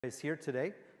Is here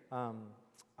today. I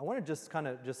want to just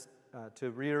to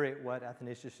reiterate what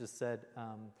Athanasius just said.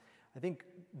 I think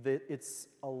that it's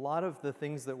a lot of the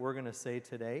things that we're going to say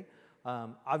today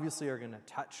obviously are going to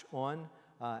touch on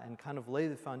and kind of lay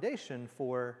the foundation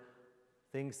for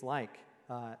things like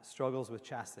struggles with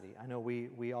chastity. I know we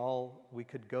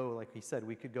could go, like he said,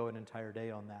 we could go an entire day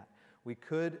on that. We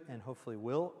could and hopefully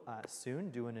will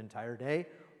soon do an entire day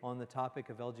on the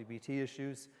topic of LGBT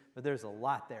issues, but there's a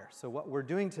lot there. So what we're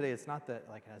doing today, it's not that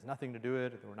like it has nothing to do with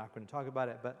it, or we're not going to talk about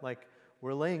it, but like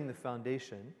we're laying the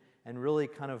foundation, and really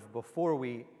kind of before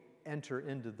we enter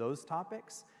into those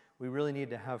topics, we really need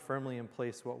to have firmly in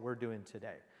place what we're doing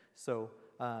today. So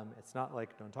it's not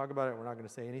like don't talk about it, we're not going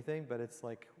to say anything, but it's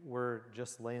like we're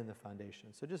just laying the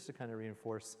foundation. So just to kind of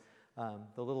reinforce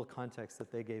the little context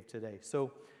that they gave today.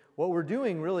 So what we're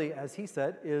doing really, as he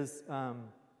said, is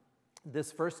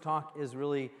this first talk is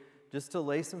really just to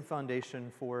lay some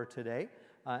foundation for today,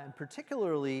 and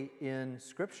particularly in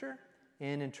Scripture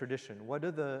and in tradition. What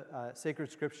are the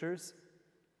sacred Scriptures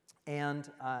and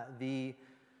the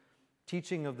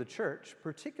teaching of the Church,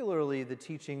 particularly the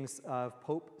teachings of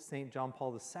Pope St. John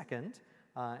Paul II,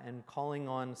 and calling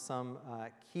on some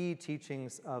key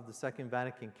teachings of the Second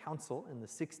Vatican Council in the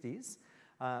 60s,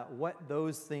 what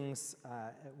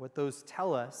those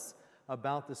tell us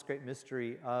about this great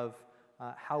mystery of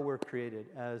how we're created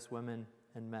as women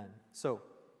and men. So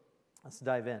let's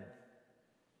dive in.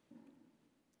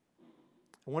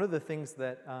 One of the things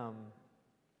that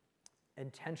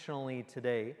intentionally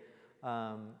today,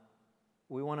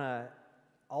 we want to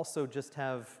also just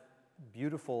have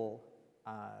beautiful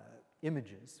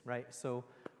images, right? So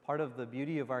part of the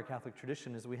beauty of our Catholic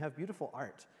tradition is we have beautiful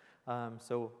art.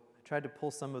 So I tried to pull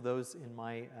some of those in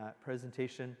my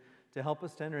presentation to help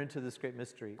us to enter into this great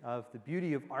mystery of the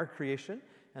beauty of our creation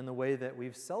and the way that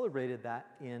we've celebrated that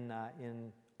in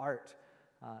art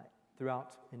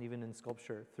throughout, and even in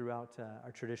sculpture throughout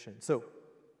our tradition. So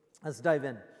let's dive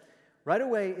in. Right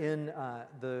away in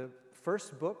the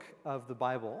first book of the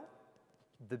Bible,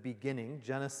 the beginning,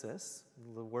 Genesis,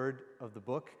 the word of the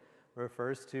book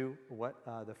refers to what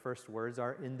the first words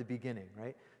are in the beginning,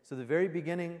 right? So the very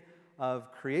beginning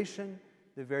of creation,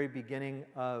 the very beginning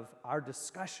of our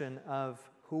discussion of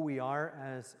who we are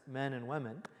as men and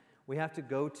women, we have to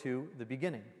go to the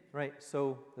beginning, right?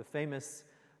 So the famous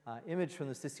image from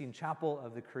the Sistine Chapel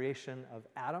of the creation of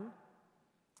Adam,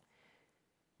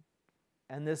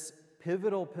 and this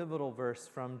pivotal verse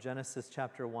from Genesis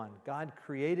chapter 1. God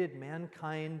created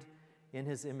mankind in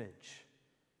his image.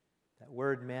 That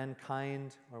word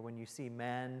mankind, or when you see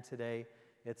man today,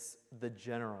 it's the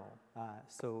general.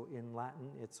 So in Latin,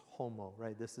 it's homo,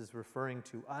 right? This is referring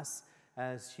to us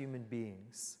as human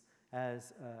beings,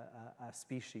 as a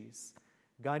species.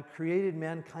 God created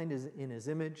mankind in his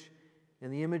image. In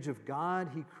the image of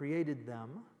God, he created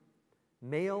them.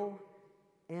 Male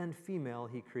and female,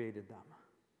 he created them.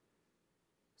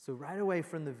 So right away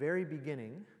from the very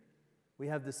beginning, we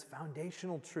have this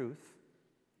foundational truth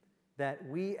that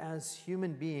we as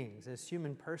human beings, as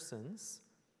human persons,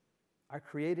 are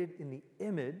created in the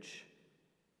image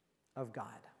of God,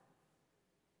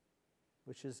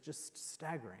 which is just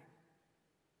staggering.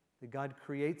 That God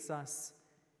creates us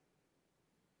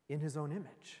in his own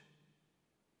image,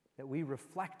 that we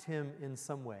reflect him in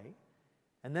some way.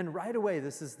 And then right away,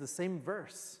 this is the same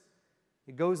verse.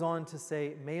 It goes on to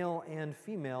say, male and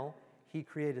female, he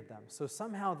created them. So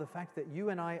somehow the fact that you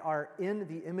and I are in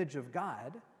the image of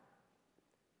God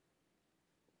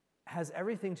has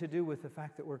everything to do with the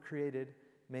fact that we're created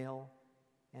male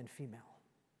and female.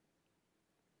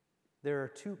 There are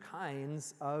two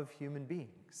kinds of human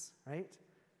beings, right?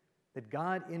 That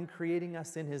God, in creating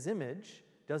us in his image,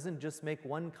 doesn't just make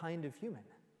one kind of human.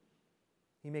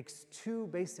 He makes two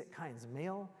basic kinds,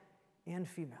 male and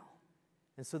female.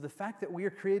 And so the fact that we are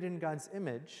created in God's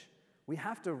image, we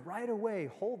have to right away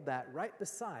hold that right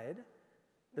beside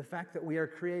the fact that we are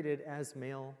created as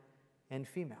male and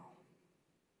female.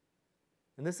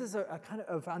 And this is a kind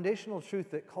of a foundational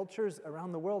truth that cultures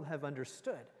around the world have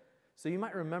understood. So you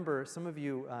might remember, some of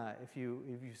you, if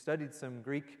you studied some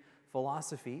Greek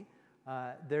philosophy,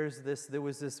 there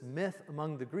was this myth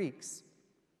among the Greeks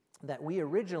that we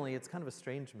originally, it's kind of a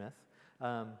strange myth,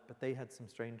 but they had some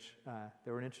strange,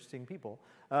 they were an interesting people.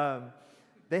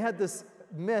 They had this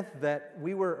myth that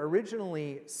we were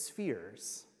originally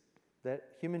spheres, that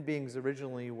human beings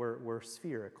originally were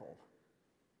spherical.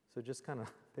 So just kind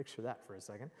of picture that for a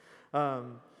second.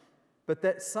 But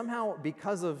that somehow,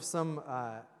 because of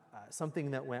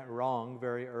something that went wrong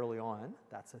very early on,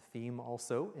 that's a theme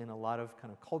also in a lot of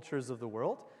kind of cultures of the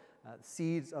world,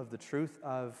 seeds of the truth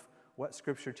of what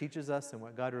Scripture teaches us and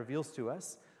what God reveals to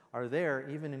us, are there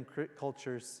even in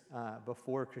cultures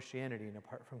before Christianity and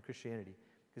apart from Christianity,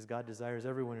 because God desires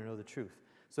everyone to know the truth.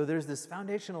 So there's this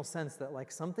foundational sense that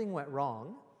like something went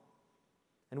wrong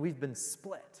and we've been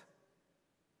split.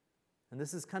 And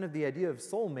this is kind of the idea of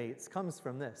soulmates comes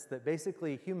from this, that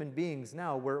basically human beings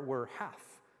now, we're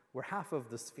half of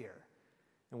the sphere.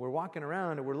 And we're walking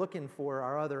around and we're looking for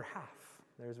our other half.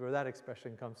 There's where that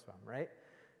expression comes from, right?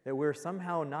 That we're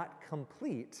somehow not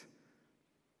complete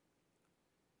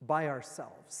by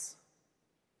ourselves.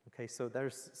 Okay, so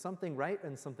there's something right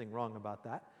and something wrong about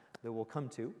that we'll come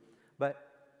to. But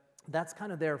that's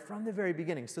kind of there from the very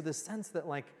beginning. So the sense that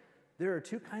like there are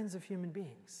two kinds of human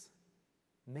beings.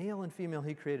 Male and female,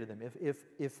 he created them.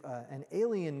 If an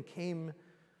alien came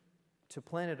to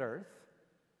planet Earth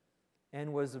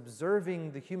and was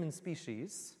observing the human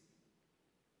species,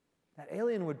 that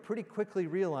alien would pretty quickly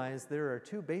realize there are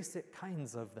two basic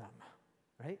kinds of them,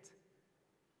 right?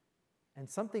 And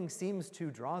something seems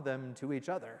to draw them to each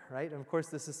other, right? And of course,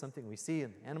 this is something we see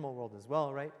in the animal world as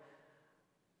well, right?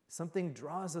 Something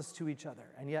draws us to each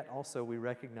other, and yet also we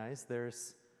recognize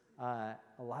there's a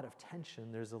lot of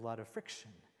tension, there's a lot of friction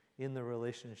in the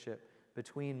relationship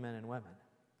between men and women.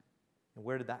 And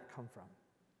where did that come from?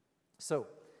 So,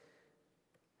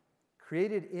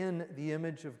 created in the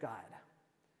image of God.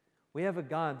 We have a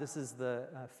God, this is the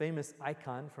famous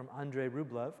icon from Andrei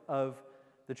Rublev of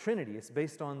the Trinity. It's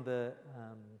based on the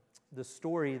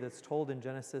story that's told in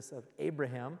Genesis of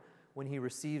Abraham when he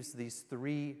receives these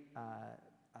three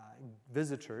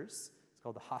visitors. It's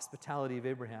called the hospitality of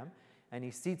Abraham. And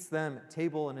he seats them at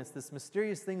table, and it's this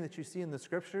mysterious thing that you see in the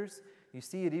scriptures. You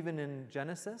see it even in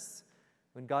Genesis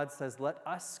when God says, "Let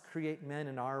us create men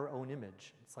in our own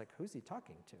image." It's like, who's he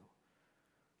talking to?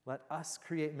 Let us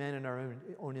create men in our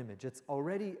own image. It's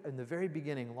already in the very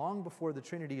beginning, long before the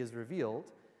Trinity is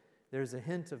revealed, there's a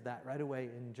hint of that right away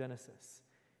in Genesis.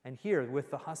 And here, with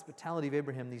the hospitality of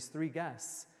Abraham, these three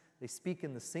guests, they speak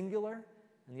in the singular,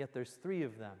 and yet there's three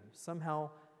of them. Somehow,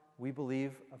 we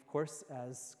believe, of course,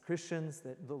 as Christians,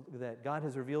 that God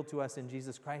has revealed to us in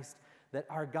Jesus Christ that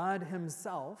our God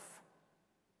himself,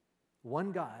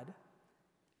 one God,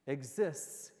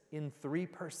 exists in three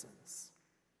persons.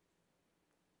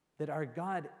 That our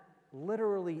God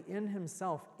literally in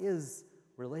himself is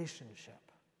relationship.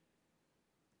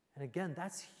 And again,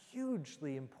 that's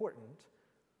hugely important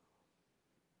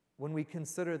when we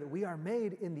consider that we are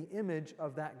made in the image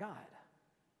of that God.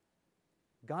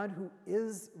 God who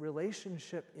is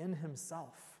relationship in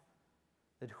himself.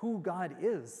 That who God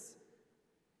is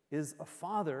a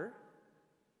father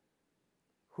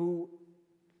who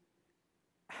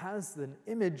has an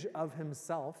image of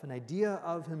himself, an idea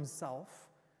of himself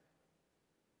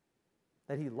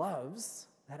that he loves,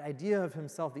 that idea of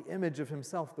himself, the image of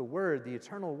himself, the Word, the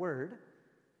eternal Word,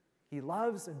 he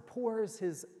loves and pours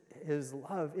his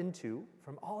love into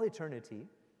from all eternity.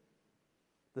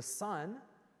 The Son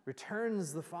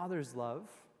returns the Father's love,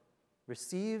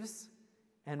 receives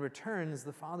and returns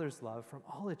the Father's love from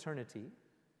all eternity.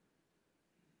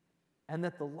 And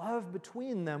that the love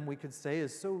between them, we could say,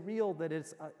 is so real that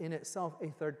it's in itself a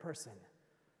third person.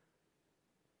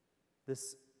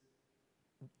 This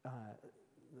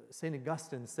St.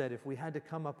 Augustine said if we had to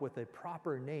come up with a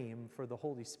proper name for the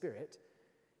Holy Spirit,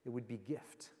 it would be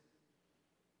gift.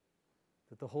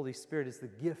 That the Holy Spirit is the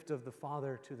gift of the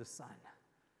Father to the Son,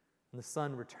 and the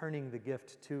Son returning the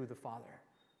gift to the Father.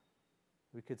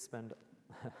 We could spend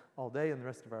all day and the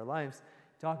rest of our lives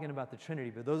talking about the Trinity,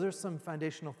 but those are some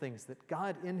foundational things, that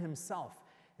God in himself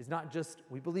is not just,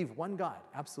 we believe one God,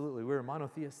 absolutely, we're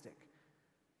monotheistic,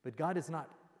 but God is not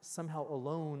somehow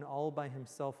alone, all by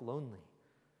himself, lonely.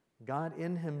 God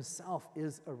in himself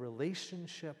is a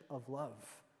relationship of love.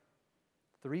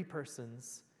 Three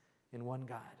persons in one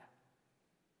God.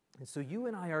 And so you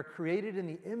and I are created in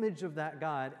the image of that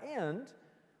God, and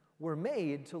we're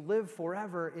made to live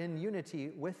forever in unity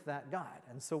with that God.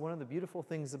 And so one of the beautiful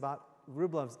things about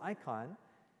Rublev's icon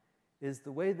is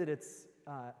the way that it's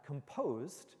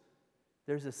composed.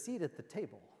 There's a seat at the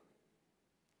table.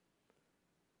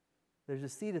 There's a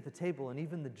seat at the table, and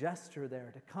even the gesture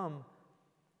there to come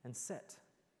and sit,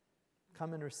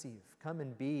 come and receive, come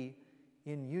and be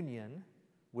in union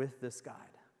with this God.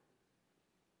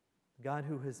 God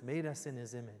who has made us in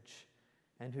his image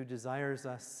and who desires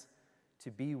us to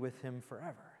be with him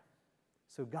forever.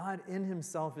 So God in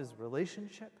himself is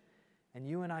relationship, and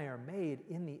you and I are made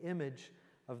in the image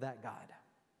of that God.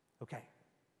 Okay.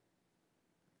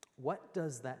 What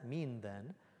does that mean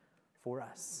then for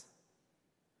us?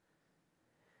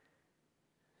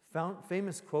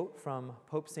 Famous quote from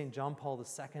Pope St. John Paul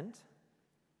II.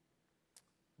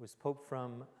 was Pope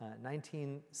from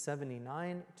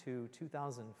 1979 to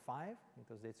 2005. I think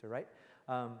those dates are right.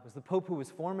 Was the Pope who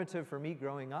was formative for me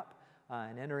growing up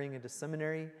and entering into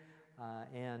seminary.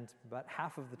 And about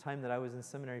half of the time that I was in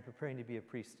seminary preparing to be a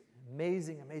priest.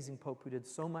 Amazing, amazing Pope who did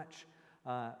so much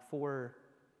for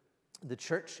the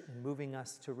church and moving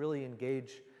us to really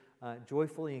engage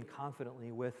joyfully and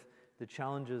confidently with the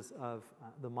challenges of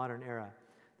the modern era.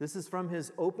 This is from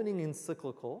his opening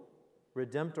encyclical,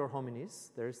 Redemptor Hominis.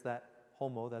 There's that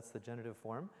homo, that's the genitive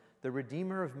form. The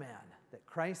Redeemer of man, that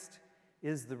Christ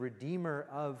is the Redeemer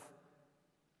of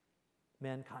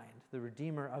mankind, the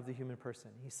Redeemer of the human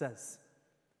person. He says,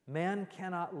 man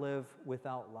cannot live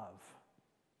without love.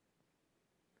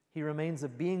 He remains a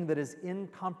being that is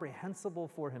incomprehensible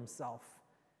for himself.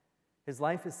 His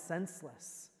life is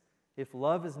senseless if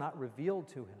love is not revealed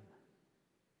to him.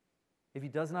 If he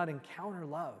does not encounter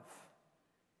love,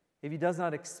 if he does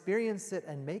not experience it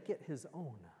and make it his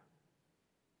own,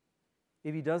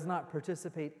 if he does not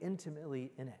participate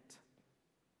intimately in it.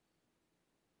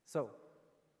 So,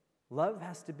 love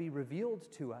has to be revealed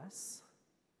to us.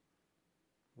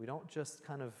 We don't just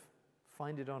kind of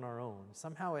find it on our own.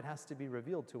 Somehow it has to be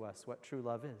revealed to us what true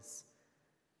love is.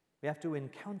 We have to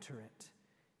encounter it,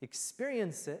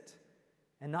 experience it,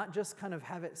 and not just kind of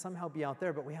have it somehow be out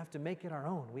there, but we have to make it our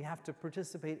own. We have to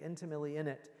participate intimately in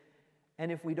it.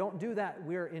 And if we don't do that,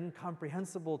 we're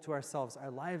incomprehensible to ourselves. Our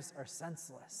lives are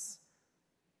senseless.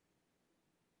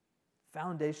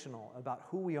 Foundational about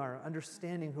who we are,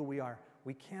 understanding who we are.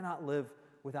 We cannot live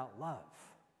without love.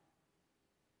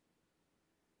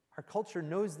 Our culture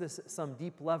knows this at some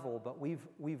deep level, but we've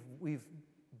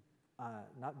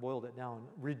not boiled it down,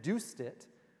 reduced it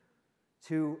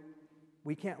to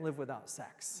we can't live without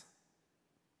sex,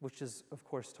 which is, of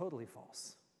course, totally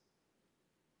false.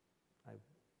 I'm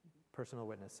personal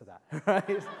witness to that,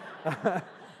 right?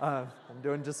 I'm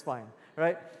doing just fine,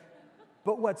 right?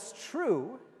 But what's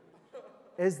true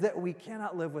is that we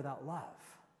cannot live without love.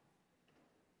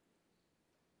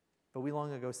 But we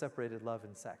long ago separated love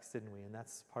and sex, didn't we? And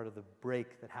that's part of the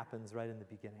break that happens right in the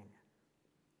beginning.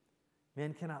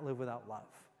 Man cannot live without love.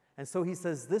 And so he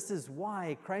says, this is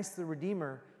why Christ the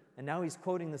Redeemer, and now he's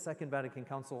quoting the Second Vatican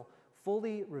Council,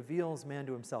 fully reveals man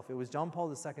to himself. It was John Paul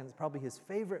II, probably his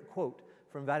favorite quote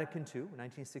from Vatican II,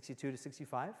 1962 to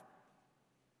 65.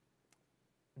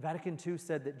 Vatican II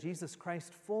said that Jesus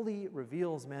Christ fully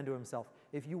reveals man to himself.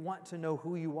 If you want to know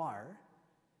who you are,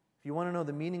 if you want to know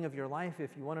the meaning of your life,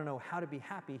 if you want to know how to be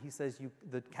happy, he says,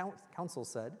 the council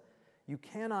said, you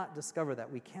cannot discover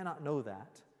that, we cannot know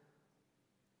that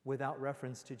without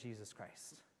reference to Jesus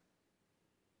Christ.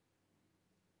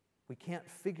 We can't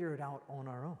figure it out on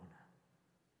our own.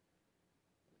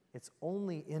 It's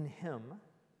only in him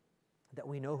that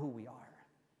we know who we are.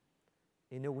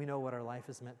 We know what our life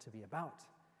is meant to be about,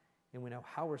 and we know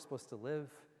how we're supposed to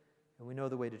live, and we know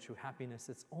the way to true happiness.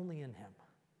 It's only in him.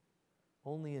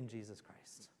 Only in Jesus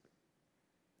Christ.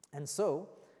 And so,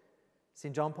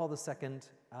 St. John Paul II,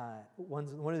 one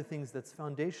of the things that's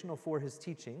foundational for his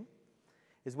teaching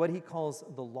is what he calls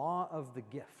the law of the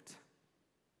gift.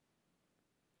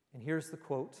 And here's the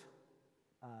quote,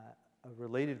 a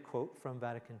related quote from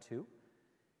Vatican II,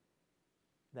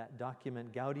 that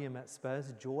document Gaudium et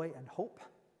Spes, Joy and Hope.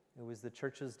 It was the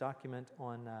church's document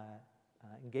on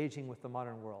engaging with the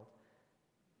modern world.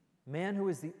 Man who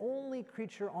is the only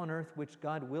creature on earth which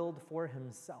God willed for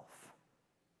himself.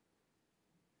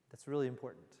 That's really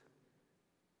important.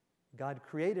 God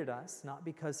created us not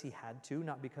because he had to,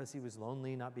 not because he was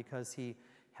lonely, not because he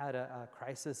had a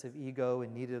crisis of ego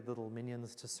and needed little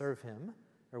minions to serve him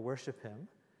or worship him,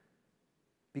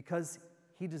 because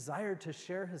he desired to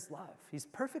share his love. He's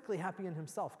perfectly happy in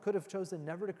himself, could have chosen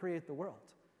never to create the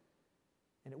world.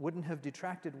 And it wouldn't have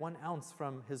detracted 1 ounce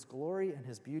from his glory and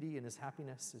his beauty and his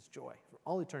happiness, his joy, for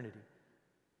all eternity.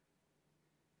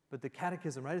 But the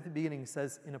Catechism, right at the beginning,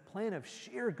 says, in a plan of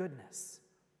sheer goodness,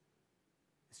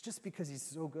 it's just because he's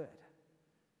so good.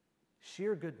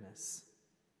 Sheer goodness.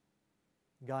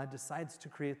 God decides to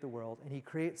create the world, and he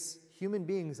creates human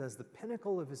beings as the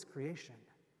pinnacle of his creation.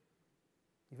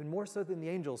 Even more so than the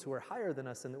angels, who are higher than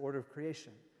us in the order of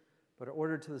creation, but are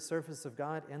ordered to the service of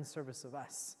God and service of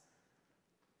us.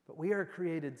 But we are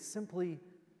created simply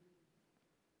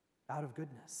out of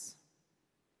goodness.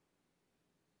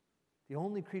 The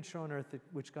only creature on earth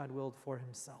which God willed for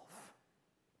himself.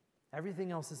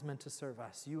 Everything else is meant to serve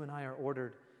us. You and I are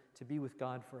ordered to be with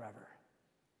God forever.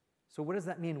 So what does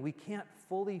that mean? We can't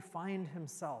fully find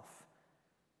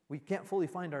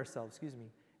ourselves,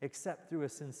 except through a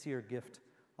sincere gift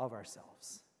of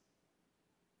ourselves.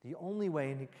 The only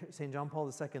way, and St. John Paul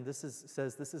II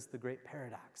says this is the great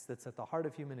paradox that's at the heart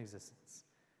of human existence.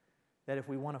 that if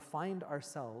we want to find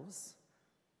ourselves,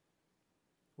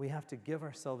 we have to give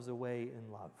ourselves away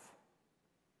in love.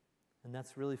 And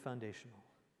that's really foundational.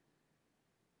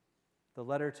 The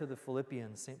letter to the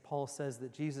Philippians, St. Paul says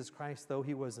that Jesus Christ, though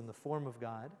he was in the form of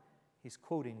God, he's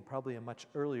quoting probably a much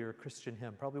earlier Christian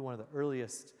hymn, probably one of the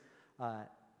earliest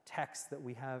texts that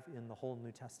we have in the whole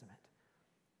New Testament.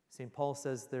 St. Paul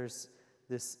says there's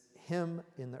this hymn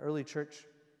in the early church,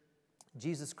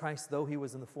 Jesus Christ, though he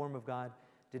was in the form of God,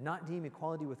 did not deem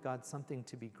equality with God something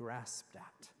to be grasped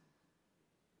at,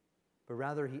 but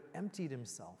rather he emptied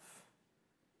himself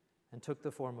and took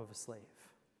the form of a slave.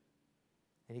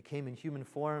 And he came in human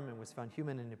form and was found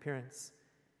human in appearance.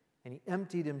 And he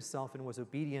emptied himself and was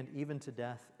obedient even to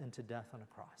death, and to death on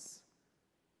a cross.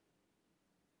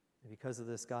 And because of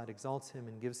this, God exalts him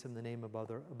and gives him the name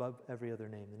above every other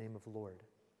name, the name of Lord.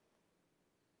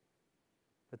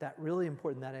 But that really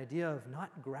important, that idea of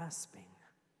not grasping.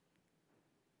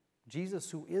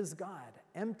 Jesus, who is God,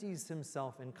 empties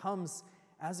himself and comes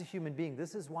as a human being.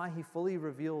 This is why he fully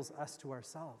reveals us to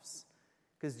ourselves.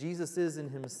 Because Jesus is in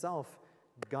himself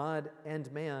God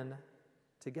and man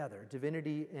together,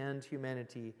 divinity and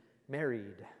humanity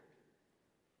married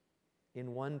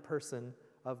in one person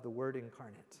of the Word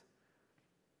incarnate.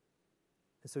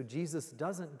 And so Jesus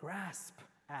doesn't grasp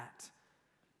at.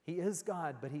 He is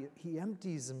God, but he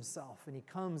empties himself, and he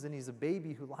comes and he's a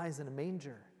baby who lies in a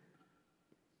manger.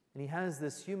 And he has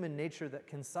this human nature that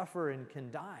can suffer and can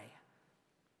die.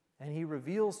 And he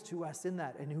reveals to us in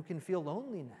that, and who can feel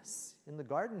loneliness. In the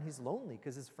garden, he's lonely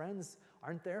because his friends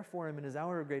aren't there for him in his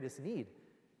hour of greatest need.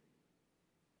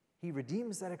 He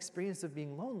redeems that experience of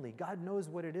being lonely. God knows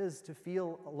what it is to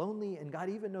feel lonely, and God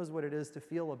even knows what it is to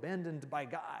feel abandoned by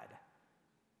God.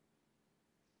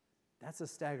 That's a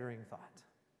staggering thought.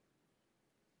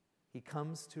 He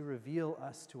comes to reveal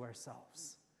us to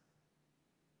ourselves.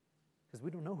 Because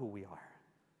we don't know who we are.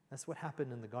 That's what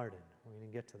happened in the garden. We're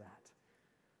going to get to that.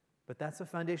 But that's a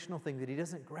foundational thing, that he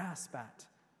doesn't grasp at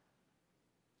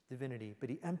divinity, but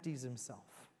he empties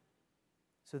himself.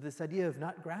 So this idea of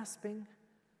not grasping,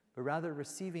 but rather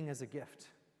receiving as a gift,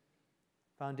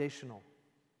 foundational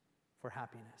for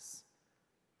happiness.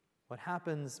 What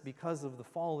happens because of the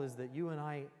fall is that you and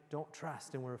I don't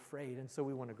trust, and we're afraid, and so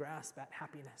we want to grasp at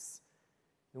happiness.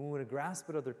 And we want to grasp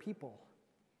at other people.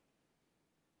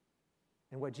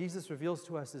 And what Jesus reveals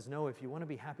to us is, no, if you want to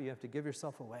be happy, you have to give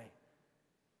yourself away.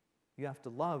 You have to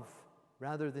love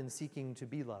rather than seeking to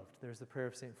be loved. There's the prayer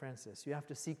of St. Francis. You have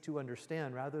to seek to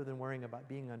understand rather than worrying about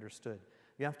being understood.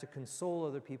 You have to console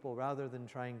other people rather than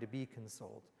trying to be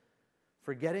consoled.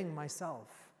 Forgetting myself,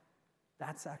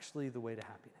 that's actually the way to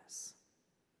happiness.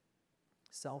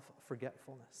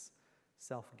 Self-forgetfulness,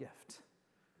 self-gift,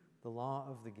 the law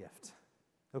of the gift.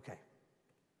 Okay,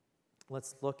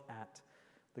 let's look at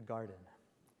the garden.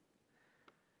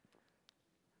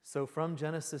 So from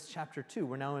Genesis chapter 2,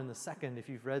 we're now in the second. If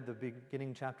you've read the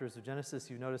beginning chapters of Genesis,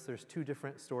 you've noticed there's two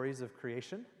different stories of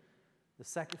creation.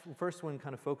 The first one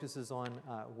kind of focuses on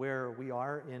where we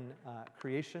are in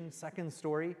creation. Second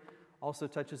story also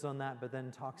touches on that, but then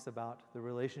talks about the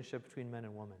relationship between man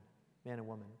and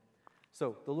woman.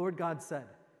 So the Lord God said,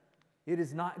 "It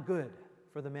is not good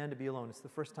for the man to be alone." It's the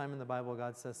first time in the Bible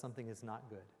God says something is not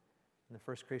good. In the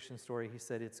first creation story, he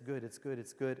said it's good, it's good,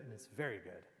 it's good, and it's very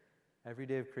good. Every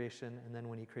day of creation, and then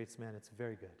when he creates man, it's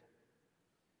very good.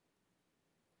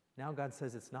 Now God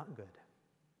says it's not good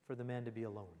for the man to be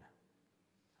alone.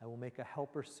 I will make a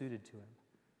helper suited to him.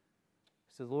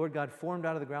 So the Lord God formed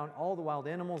out of the ground all the wild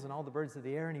animals and all the birds of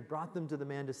the air, and he brought them to the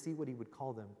man to see what he would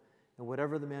call them. And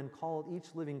whatever the man called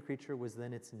each living creature was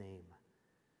then its name.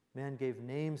 Man gave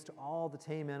names to all the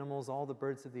tame animals, all the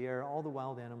birds of the air, all the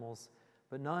wild animals,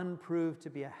 but none proved to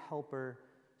be a helper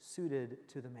suited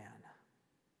to the man.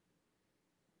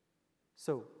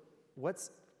 So,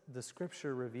 what's the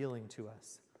scripture revealing to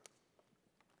us?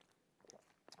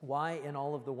 Why in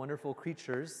all of the wonderful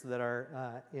creatures that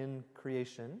are in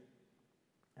creation,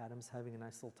 Adam's having a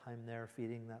nice little time there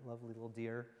feeding that lovely little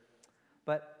deer,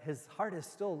 but his heart is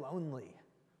still lonely.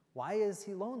 Why is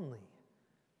he lonely?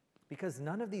 Because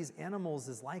none of these animals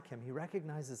is like him. He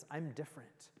recognizes, I'm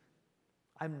different.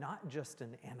 I'm not just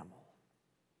an animal.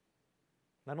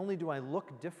 Not only do I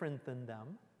look different than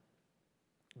them,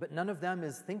 but none of them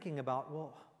is thinking about,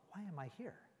 well, why am I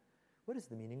here? What is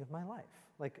the meaning of my life?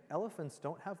 Like, elephants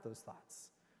don't have those thoughts,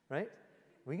 right?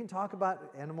 We can talk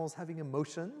about animals having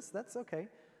emotions, that's okay.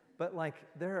 But like,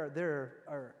 there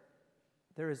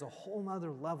is a whole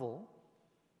nother level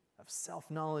of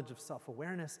self-knowledge, of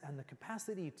self-awareness, and the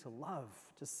capacity to love,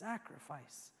 to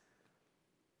sacrifice.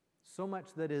 So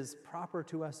much that is proper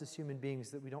to us as human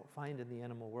beings that we don't find in the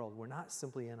animal world. We're not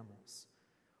simply animals.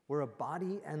 We're a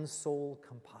body and soul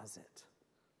composite.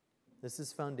 This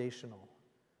is foundational.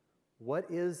 What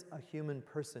is a human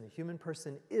person? A human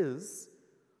person is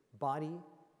body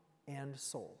and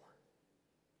soul.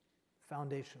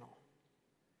 Foundational.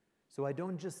 So I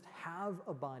don't just have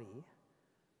a body,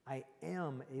 I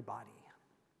am a body.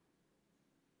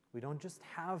 We don't just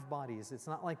have bodies. It's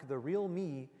not like the real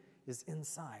me is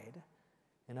inside,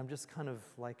 and I'm just kind of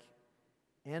like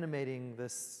animating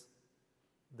this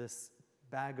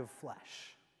bag of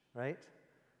flesh, right?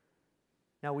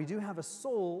 Now, we do have a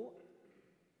soul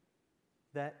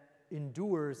that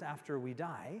endures after we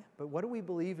die, but what do we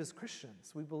believe as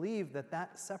Christians? We believe that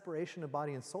that separation of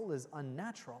body and soul is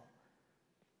unnatural,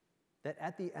 that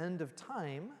at the end of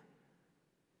time,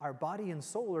 our body and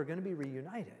soul are going to be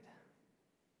reunited.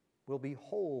 We'll be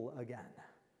whole again,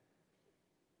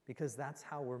 because that's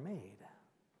how we're made.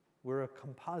 We're a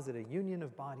composite, a union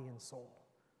of body and soul.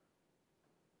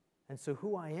 And so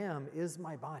who I am is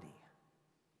my body.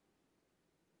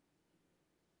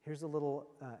 Here's a little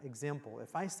example.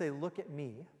 If I say, look at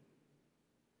me,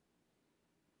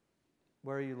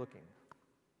 where are you looking?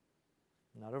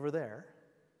 Not over there.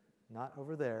 Not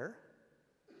over there.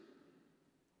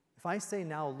 If I say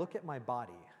now, look at my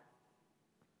body,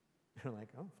 you're like,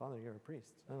 oh, Father, you're a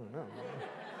priest. Oh, no.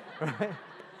 Right?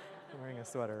 I'm wearing a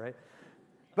sweater, right?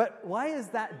 But why is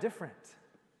that different?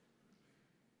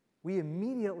 We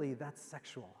immediately, that's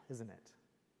sexual, isn't it?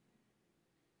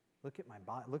 Look at my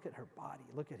body, look at her body,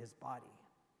 look at his body.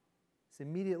 So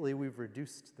immediately we've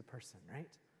reduced the person,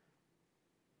 right?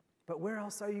 But where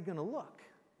else are you going to look,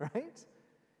 right?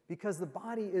 Because the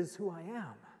body is who I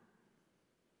am.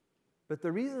 But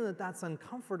the reason that that's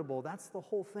uncomfortable, that's the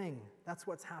whole thing. That's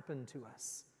what's happened to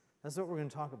us. That's what we're going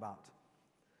to talk about.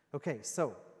 Okay,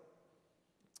 so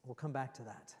we'll come back to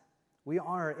that. We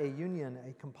are a union,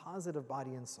 a composite of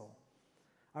body and soul.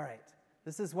 All right,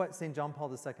 this is what St. John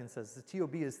Paul II says. The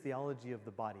TOB is Theology of the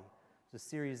Body. It's a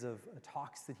series of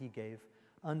talks that he gave,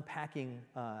 unpacking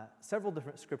several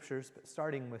different scriptures, but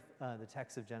starting with the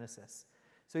text of Genesis.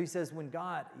 So he says, when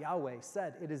God, Yahweh,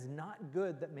 said, it is not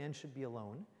good that man should be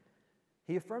alone,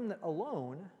 he affirmed that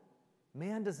alone,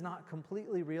 man does not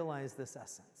completely realize this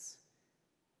essence,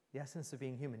 the essence of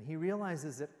being human. He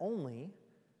realizes it only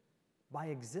by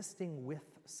existing with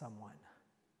someone,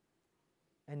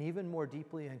 and even more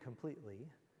deeply and completely,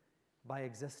 by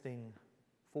existing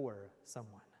for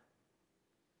someone.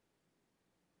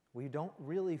 We don't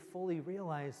really fully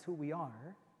realize who we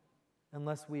are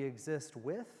unless we exist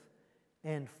with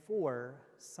and for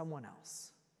someone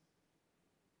else.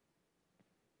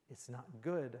 It's not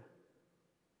good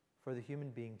for the human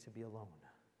being to be alone.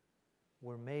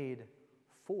 We're made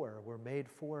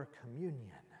for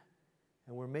communion,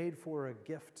 and we're made for a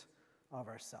gift of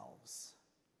ourselves.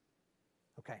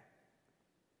 Okay.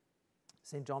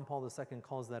 St. John Paul II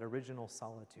calls that original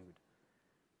solitude,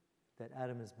 that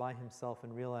Adam is by himself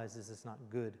and realizes it's not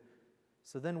good.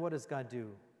 So then what does God do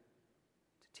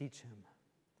to teach him?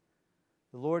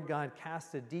 The Lord God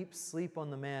cast a deep sleep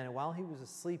on the man, and while he was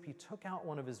asleep, he took out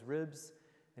one of his ribs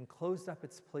and closed up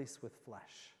its place with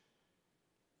flesh.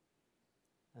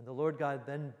 And the Lord God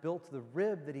then built the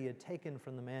rib that he had taken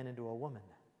from the man into a woman.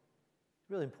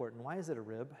 Really important. Why is it a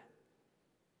rib?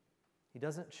 He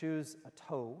doesn't choose a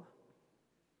toe,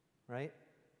 right,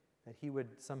 that he would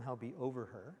somehow be over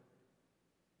her.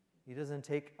 He doesn't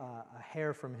take a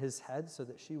hair from his head so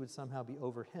that she would somehow be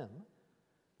over him.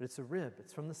 But it's a rib.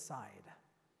 It's from the side.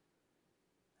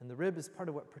 And the rib is part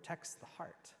of what protects the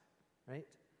heart, right?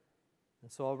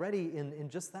 And so already in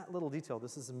just that little detail,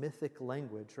 this is mythic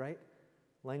language, right?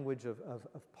 Language of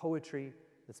poetry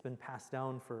that's been passed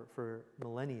down for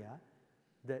millennia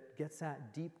that gets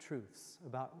at deep truths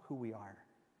about who we are.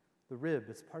 The rib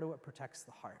is part of what protects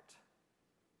the heart.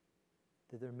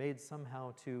 That they're made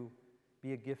somehow to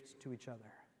be a gift to each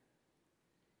other.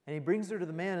 And he brings her to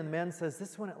the man, and the man says,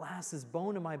 this one at last is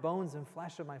bone of my bones and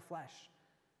flesh of my flesh.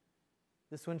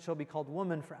 This one shall be called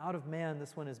woman, for out of man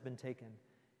this one has been taken.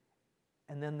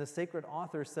 And then the sacred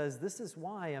author says, this is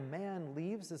why a man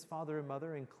leaves his father and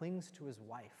mother and clings to his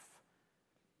wife.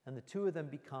 And the two of them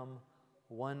become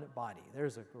one body.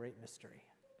 There's a great mystery.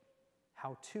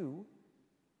 How two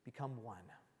become one.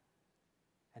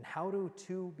 And how do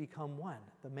two become one?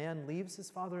 The man leaves his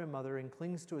father and mother and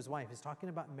clings to his wife. He's talking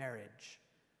about marriage,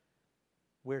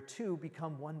 where two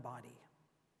become one body.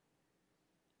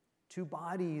 Two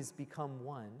bodies become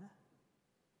one.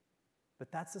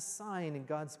 But that's a sign in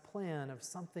God's plan of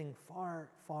something far,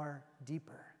 far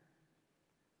deeper.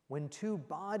 When two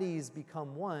bodies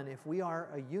become one, if we are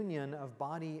a union of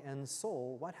body and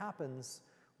soul, what happens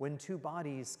when two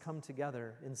bodies come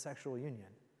together in sexual union?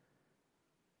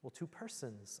 Well, two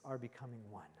persons are becoming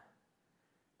one.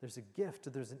 There's a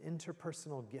gift, there's an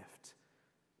interpersonal gift.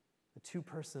 The two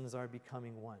persons are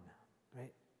becoming one,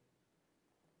 right?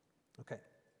 Okay.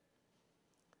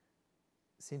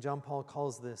 St. John Paul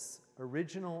calls this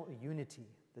original unity,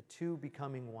 the two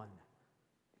becoming one.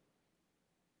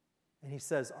 And he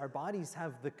says, our bodies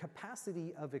have the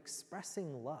capacity of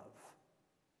expressing love.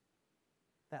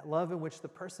 That love in which the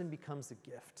person becomes a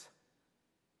gift.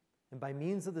 And by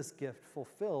means of this gift,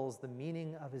 fulfills the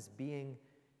meaning of his being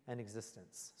and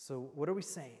existence. So what are we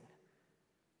saying?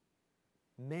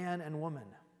 Man and woman,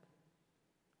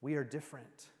 we are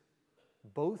different.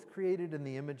 Both created in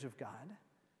the image of God.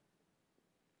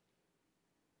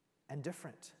 And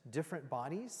different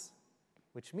bodies,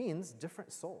 which means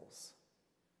different souls.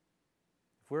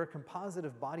 If we're a composite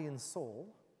of body and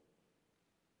soul,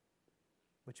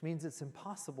 which means it's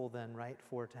impossible then, right,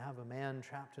 to have a man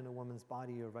trapped in a woman's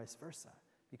body or vice versa,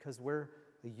 because we're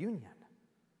a union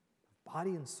of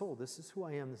body and soul. This is who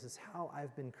I am. This is how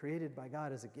I've been created by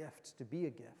God as a gift, to be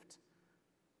a gift.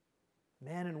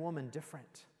 Man and woman,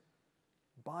 different.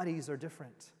 Bodies are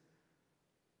different.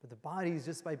 But the bodies,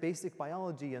 just by basic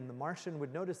biology, and the Martian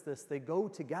would notice this, they go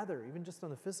together, even just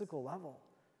on a physical level.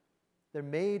 They're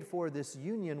made for this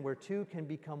union where two can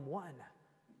become one.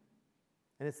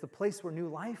 And it's the place where new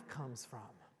life comes from.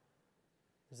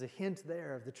 There's a hint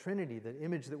there of the Trinity, the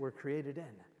image that we're created in.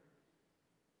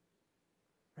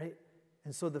 Right?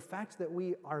 And so the fact that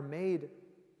we are made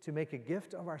to make a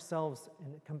gift of ourselves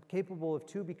and capable of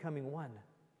two becoming one,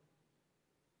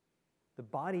 the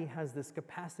body has this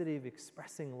capacity of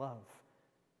expressing love,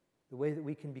 the way that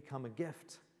we can become a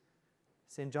gift.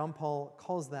 St. John Paul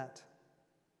calls that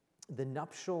the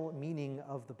nuptial meaning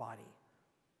of the body.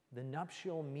 The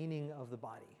nuptial meaning of the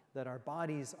body, that our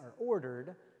bodies are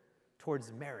ordered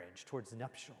towards marriage, towards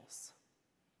nuptials.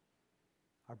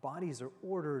 Our bodies are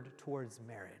ordered towards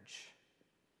marriage.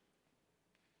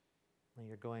 And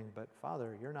you're going, but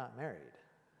Father, you're not married.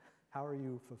 How are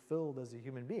you fulfilled as a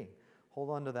human being? Hold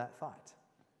on to that thought,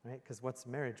 right? Because what's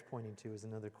marriage pointing to is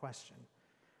another question.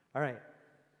 All right.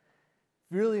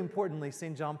 Really importantly,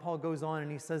 St. John Paul goes on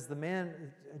and he says the man,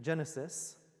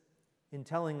 Genesis, in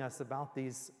telling us about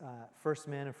these first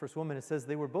man and first woman, it says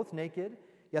they were both naked,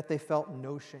 yet they felt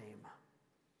no shame.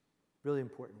 Really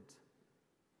important.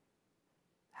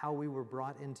 How we were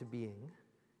brought into being.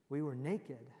 We were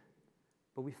naked,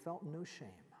 but we felt no shame.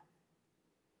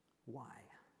 Why?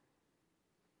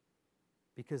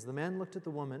 Because the man looked at the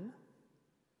woman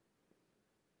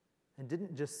and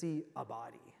didn't just see a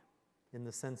body in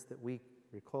the sense that we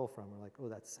recoil from. We're like, oh,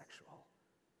 that's sexual.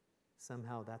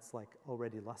 Somehow that's like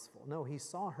already lustful. No, he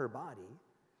saw her body.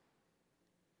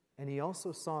 And he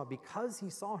also saw, because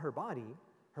he saw her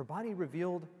body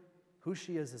revealed who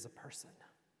she is as a person.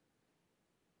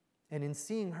 And in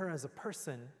seeing her as a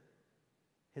person,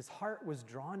 his heart was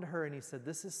drawn to her and he said,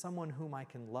 this is someone whom I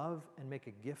can love and make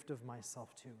a gift of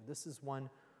myself to. This is one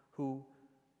who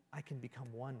I can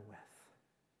become one with.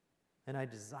 And I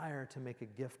desire to make a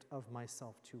gift of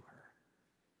myself to her.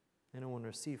 And I want to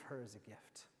receive her as a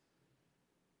gift.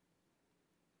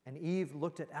 And Eve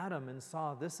looked at Adam and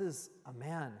saw, this is a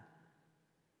man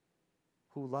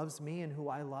who loves me and who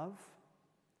I love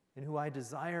and who I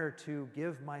desire to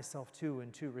give myself to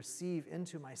and to receive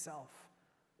into myself.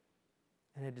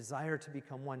 And a desire to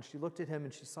become one. She looked at him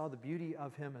and she saw the beauty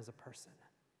of him as a person.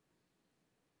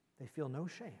 They feel no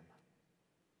shame.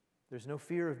 There's no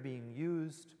fear of being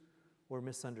used or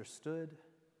misunderstood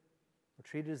or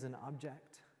treated as an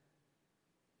object.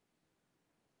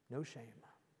 No shame.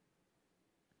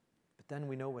 But then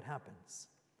we know what happens.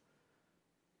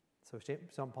 So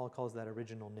St. Paul calls that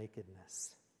original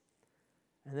nakedness.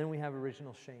 And then we have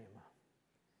original shame.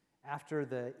 After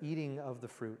the eating of the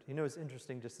fruit, you know, it's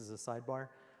interesting, just as a sidebar,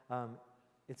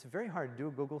 it's very hard to do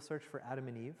a Google search for Adam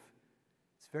and Eve.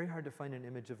 It's very hard to find an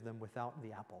image of them without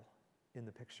the apple in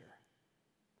the picture.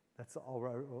 That's all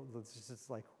right. It's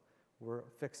just like we're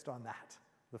fixed on that,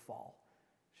 the fall.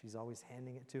 She's always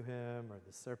handing it to him, or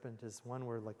the serpent is one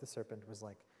where like the serpent was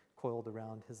like coiled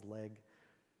around his leg,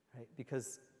 right?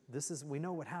 Because we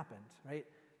know what happened, right?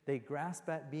 They grasp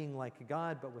at being like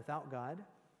God, but without God.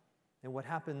 And what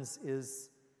happens is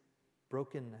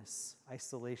brokenness,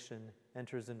 isolation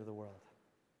enters into the world.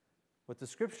 What the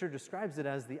scripture describes it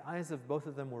as, the eyes of both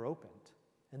of them were opened,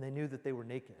 and they knew that they were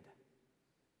naked.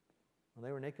 Well,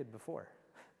 they were naked before.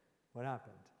 What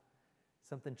happened?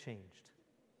 Something changed.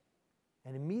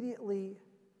 And immediately,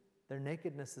 their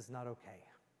nakedness is not okay.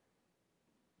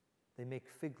 They make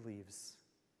fig leaves,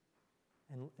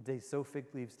 and they sew fig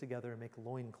leaves together and make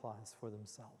loincloths for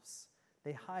themselves.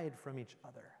 They hide from each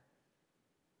other.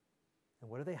 And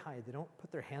what do they hide? They don't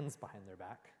put their hands behind their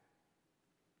back.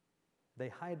 They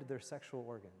hide their sexual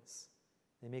organs.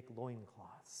 They make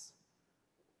loincloths.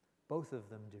 Both of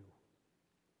them do.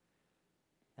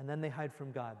 And then they hide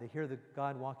from God. They hear the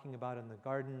God walking about in the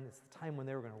garden. It's the time when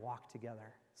they were going to walk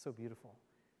together. So beautiful.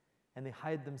 And they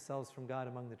hide themselves from God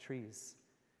among the trees.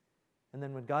 And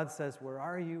then when God says, "Where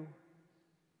are you?"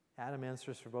 Adam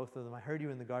answers for both of them, "I heard you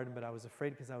in the garden, but I was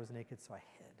afraid because I was naked, so I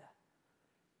hid."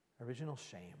 Original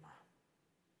shame.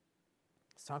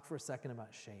 Let's talk for a second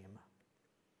about shame.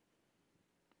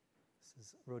 This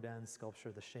is Rodin's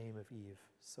sculpture, The Shame of Eve.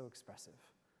 So expressive.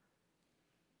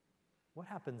 What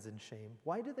happens in shame?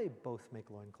 Why do they both make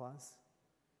loincloths?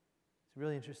 It's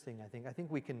really interesting, I think. I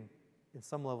think we can, in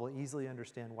some level, easily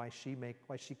understand why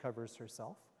she covers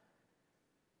herself.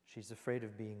 She's afraid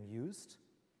of being used.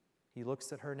 He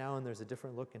looks at her now, and there's a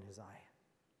different look in his eye.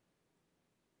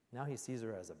 Now he sees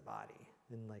her as a body,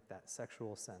 in like that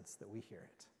sexual sense that we hear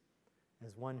it,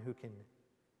 as one who can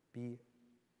be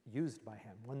used by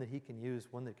him, one that he can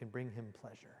use, one that can bring him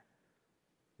pleasure.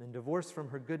 And divorced from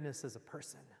her goodness as a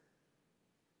person.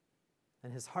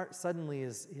 And his heart suddenly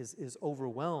is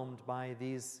overwhelmed by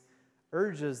these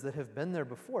urges that have been there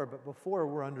before, but before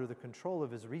were under the control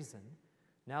of his reason.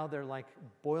 Now they're like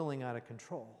boiling out of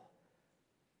control.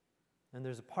 And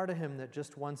there's a part of him that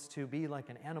just wants to be like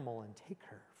an animal and take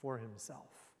her for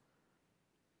himself.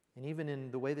 And even in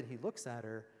the way that he looks at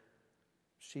her,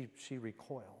 she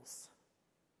recoils.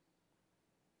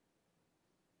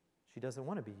 She doesn't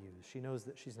want to be used. She knows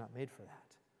that she's not made for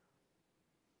that.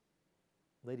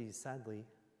 Ladies, sadly,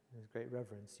 with great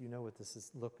reverence, you know what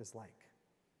this look is like.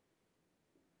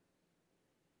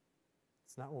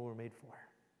 It's not what we're made for.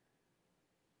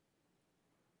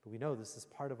 But we know this is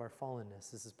part of our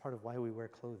fallenness. This is part of why we wear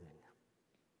clothing.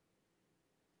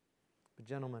 But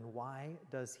gentlemen, why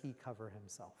does he cover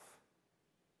himself?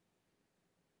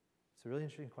 It's a really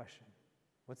interesting question.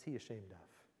 What's he ashamed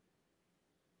of?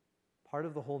 Part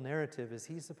of the whole narrative is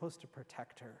he's supposed to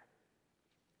protect her.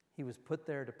 He was put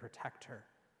there to protect her,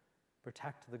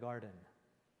 protect the garden.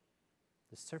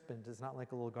 The serpent is not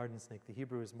like a little garden snake. The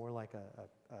Hebrew is more like a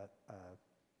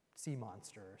sea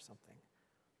monster or something.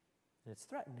 And it's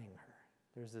threatening her.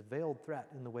 There's a veiled threat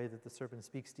in the way that the serpent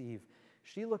speaks to Eve.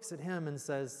 She looks at him and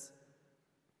says,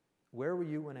 "Where were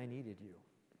you when I needed you?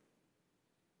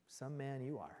 Some man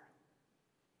you are."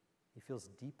 He feels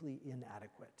deeply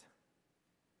inadequate.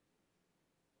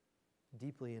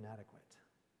 Deeply inadequate.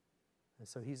 And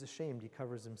so he's ashamed. He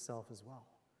covers himself as well.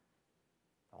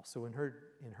 Also in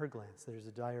her glance, there's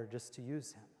a desire just to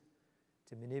use him,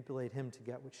 to manipulate him to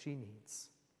get what she needs.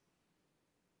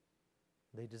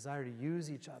 They desire to use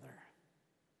each other.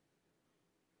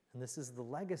 And this is the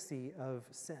legacy of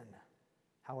sin,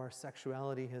 how our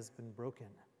sexuality has been broken.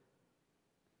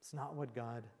 It's not what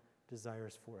God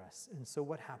desires for us. And so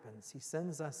what happens? He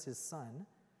sends us his Son.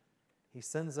 He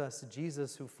sends us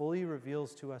Jesus, who fully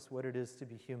reveals to us what it is to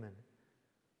be human.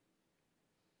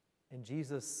 And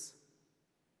Jesus,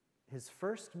 his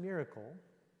first miracle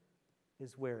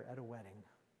is where? At a wedding.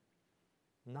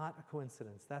 Not a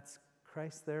coincidence. That's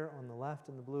Christ there on the left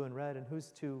in the blue and red, and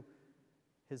who's to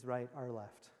his right, our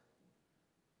left?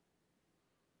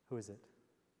 Who is it?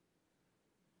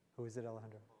 Who is it,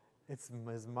 Alejandro? It's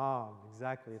his mom,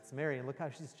 exactly. It's Mary, and look how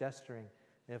she's gesturing.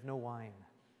 They have no wine.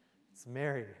 It's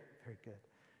Mary. Very good.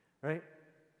 Right?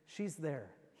 She's there.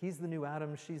 He's the new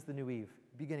Adam, she's the new Eve,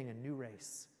 beginning a new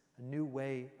race, a new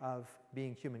way of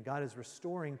being human. God is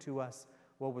restoring to us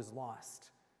what was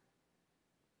lost.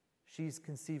 She's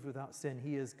conceived without sin.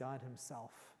 He is God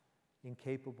himself,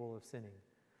 incapable of sinning.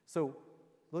 So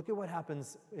look at what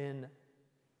happens in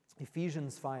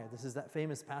Ephesians 5. This is that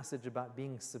famous passage about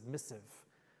being submissive.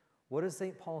 What does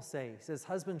St. Paul say? He says,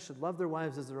 husbands should love their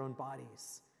wives as their own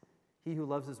bodies. He who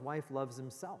loves his wife loves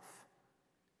himself.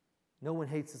 No one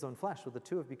hates his own flesh. Well, the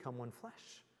two have become one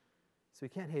flesh. So he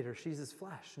can't hate her. She's his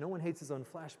flesh. No one hates his own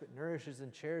flesh, but nourishes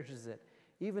and cherishes it,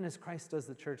 even as Christ does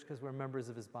the church, because we're members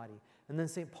of his body. And then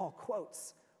St. Paul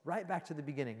quotes right back to the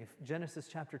beginning, Genesis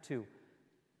chapter 2.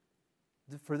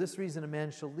 For this reason, a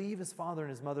man shall leave his father and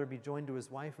his mother, be joined to his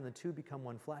wife, and the two become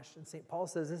one flesh. And St. Paul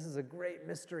says this is a great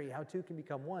mystery, how two can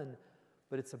become one,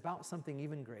 but it's about something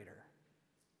even greater.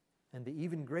 And the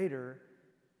even greater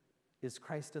is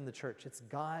Christ and the church. It's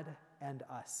God and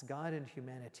us, God and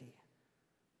humanity.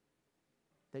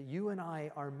 That you and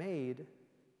I are made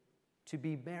to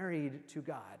be married to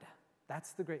God.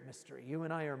 That's the great mystery. You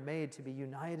and I are made to be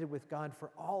united with God for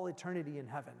all eternity in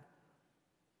heaven.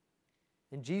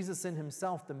 And Jesus in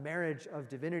himself, the marriage of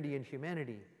divinity and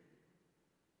humanity,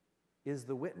 is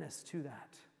the witness to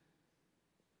that.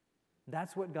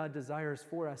 That's what God desires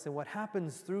for us. And what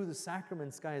happens through the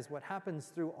sacraments, guys, what happens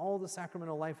through all the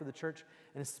sacramental life of the church,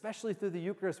 and especially through the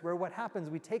Eucharist, where what happens,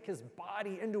 we take his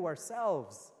body into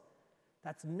ourselves.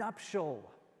 That's nuptial.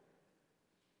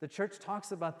 The church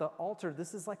talks about the altar.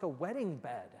 This is like a wedding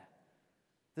bed.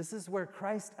 This is where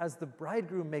Christ, as the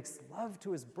bridegroom, makes love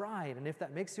to his bride. And if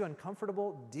that makes you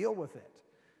uncomfortable, deal with it.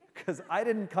 Because I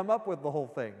didn't come up with the whole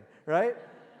thing, right?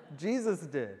 Jesus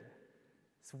did.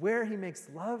 It's where he makes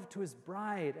love to his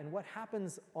bride. And what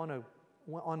happens on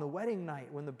the wedding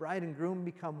night when the bride and groom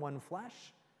become one flesh?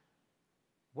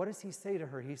 What does he say to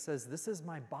her? He says, "This is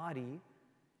my body,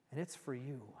 and it's for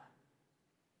you."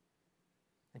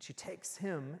 And she takes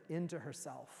him into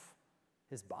herself,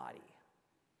 his body.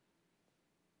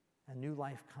 And new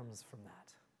life comes from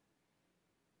that.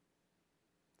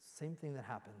 Same thing that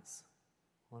happens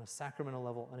on a sacramental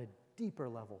level, on a deeper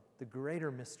level. The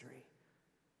greater mystery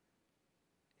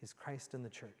is Christ in the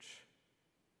church.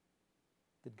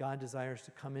 That God desires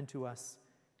to come into us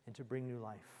and to bring new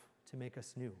life, to make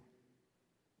us new.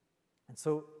 And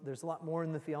so there's a lot more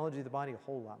in the theology of the body, a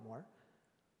whole lot more.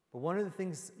 But one of the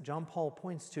things John Paul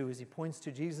points to is he points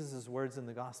to Jesus' words in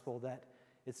the gospel that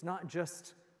it's not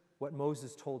just what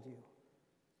Moses told you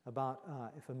about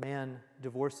if a man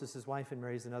divorces his wife and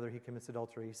marries another, he commits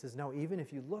adultery. He says, no, even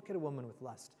if you look at a woman with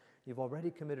lust, you've already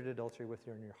committed adultery with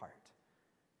her in your heart.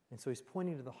 And so he's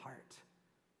pointing to the heart,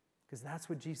 because that's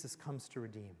what Jesus comes to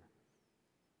redeem.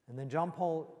 And then John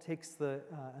Paul takes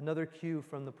another cue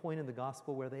from the point in the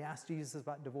gospel where they asked Jesus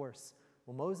about divorce.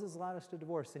 Well, Moses allowed us to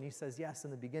divorce, and he says, yes,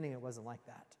 in the beginning it wasn't like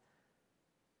that.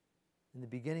 In the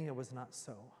beginning it was not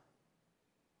so.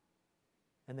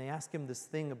 And they ask him this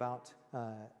thing about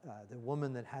the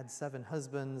woman that had 7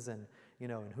 husbands and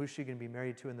who's she going to be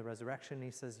married to in the resurrection. And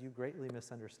he says, you greatly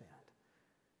misunderstand.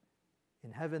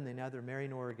 In heaven, they neither marry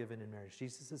nor are given in marriage.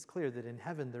 Jesus is clear that in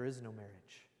heaven there is no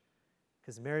marriage,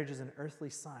 because marriage is an earthly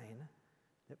sign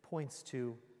that points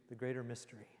to the greater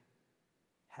mystery.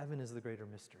 Heaven is the greater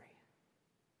mystery.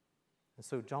 And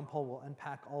so John Paul will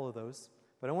unpack all of those.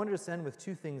 But I wanted to end with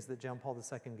 2 things that John Paul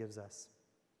II gives us.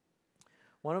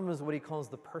 One of them is what he calls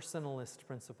the personalist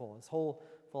principle. His whole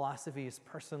philosophy is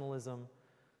personalism.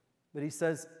 But he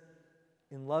says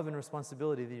in Love and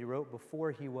Responsibility that he wrote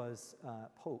before he was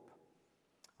Pope,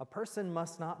 a person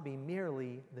must not be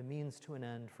merely the means to an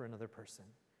end for another person.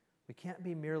 We can't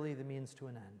be merely the means to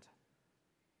an end.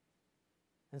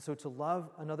 And so to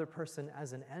love another person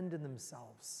as an end in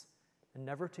themselves and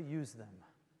never to use them.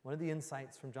 One of the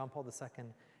insights from John Paul II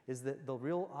is that the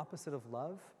real opposite of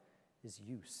love is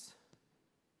use.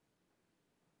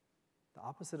 The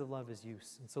opposite of love is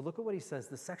use. And so look at what he says.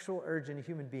 The sexual urge in a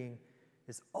human being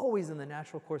is always in the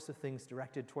natural course of things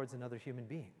directed towards another human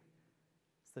being.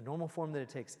 It's the normal form that it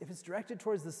takes. If it's directed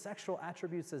towards the sexual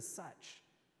attributes as such,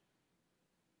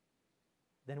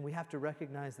 then we have to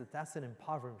recognize that that's an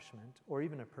impoverishment or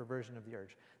even a perversion of the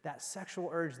urge. That sexual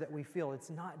urge that we feel, it's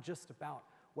not just about,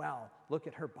 wow, look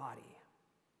at her body.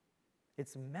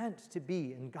 It's meant to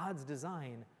be, in God's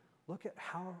design, look at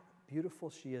how beautiful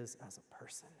she is as a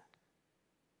person.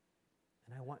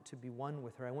 And I want to be one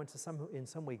with her. I want to in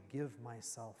some way give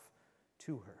myself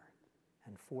to her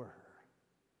and for her.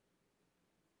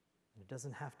 And it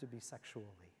doesn't have to be sexually,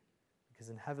 because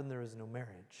in heaven there is no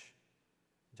marriage.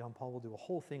 John Paul will do a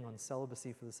whole thing on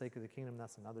celibacy for the sake of the kingdom.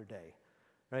 That's another day,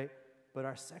 right? But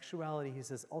our sexuality, he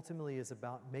says, ultimately is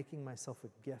about making myself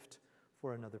a gift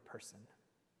for another person.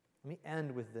 Let me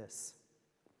end with this.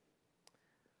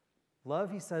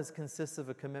 Love, he says, consists of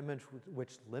a commitment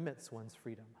which limits one's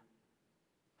freedom.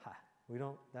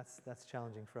 That's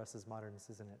challenging for us as modernists,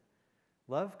 isn't it?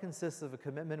 Love consists of a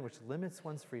commitment which limits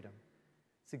one's freedom.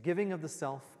 It's a giving of the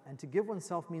self, and to give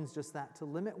oneself means just that, to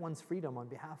limit one's freedom on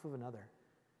behalf of another.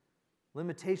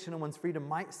 Limitation of one's freedom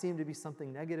might seem to be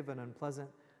something negative and unpleasant,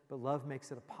 but love makes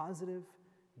it a positive,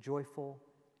 joyful,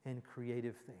 and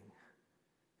creative thing.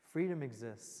 Freedom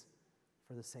exists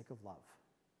for the sake of love.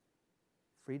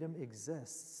 Freedom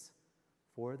exists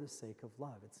for the sake of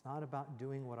love. It's not about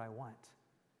doing what I want.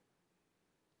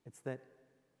 It's that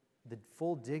the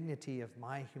full dignity of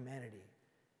my humanity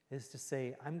is to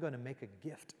say, I'm going to make a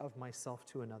gift of myself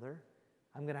to another.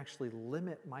 I'm going to actually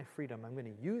limit my freedom. I'm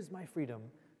going to use my freedom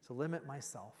to limit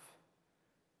myself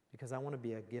because I want to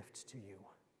be a gift to you.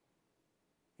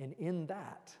 And in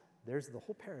that, there's the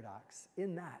whole paradox.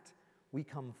 In that, we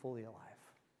come fully alive.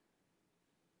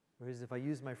 Whereas if I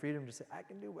use my freedom to say, I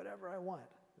can do whatever I want,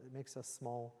 it makes us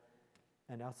small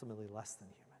and ultimately less than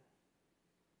human.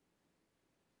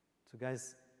 So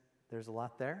guys, there's a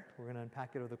lot there. We're going to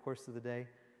unpack it over the course of the day.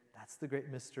 That's the great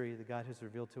mystery that God has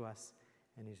revealed to us,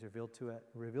 and he's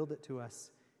revealed it to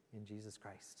us in Jesus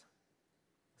Christ.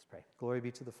 Pray. Glory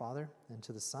be to the Father, and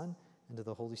to the Son, and to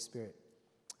the Holy Spirit,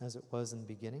 as it was in the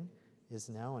beginning, is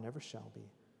now, and ever shall be,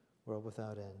 world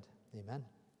without end. Amen.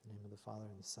 In the name of the Father,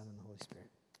 and the Son, and the Holy Spirit.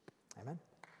 Amen.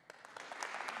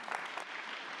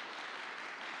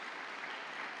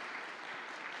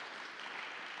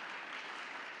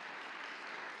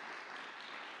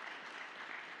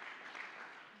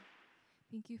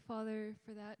 Thank you, Father,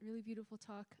 for that really beautiful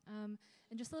talk.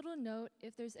 And just a little note,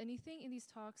 if there's anything in these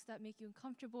talks that make you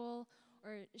uncomfortable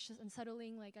or it's just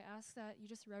unsettling, like I ask that you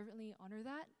just reverently honor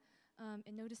that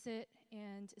and notice it.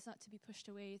 And it's not to be pushed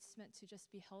away. It's meant to just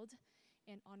be held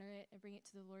and honor it and bring it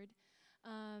to the Lord.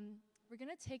 We're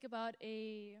going to take about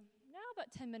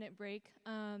 10-minute break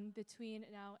between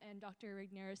now and Dr.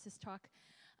 Rigneris' talk.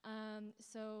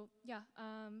 So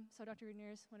Dr.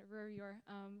 Ramirez, whenever you are,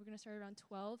 we're going to start around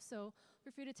 12. So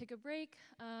feel free to take a break.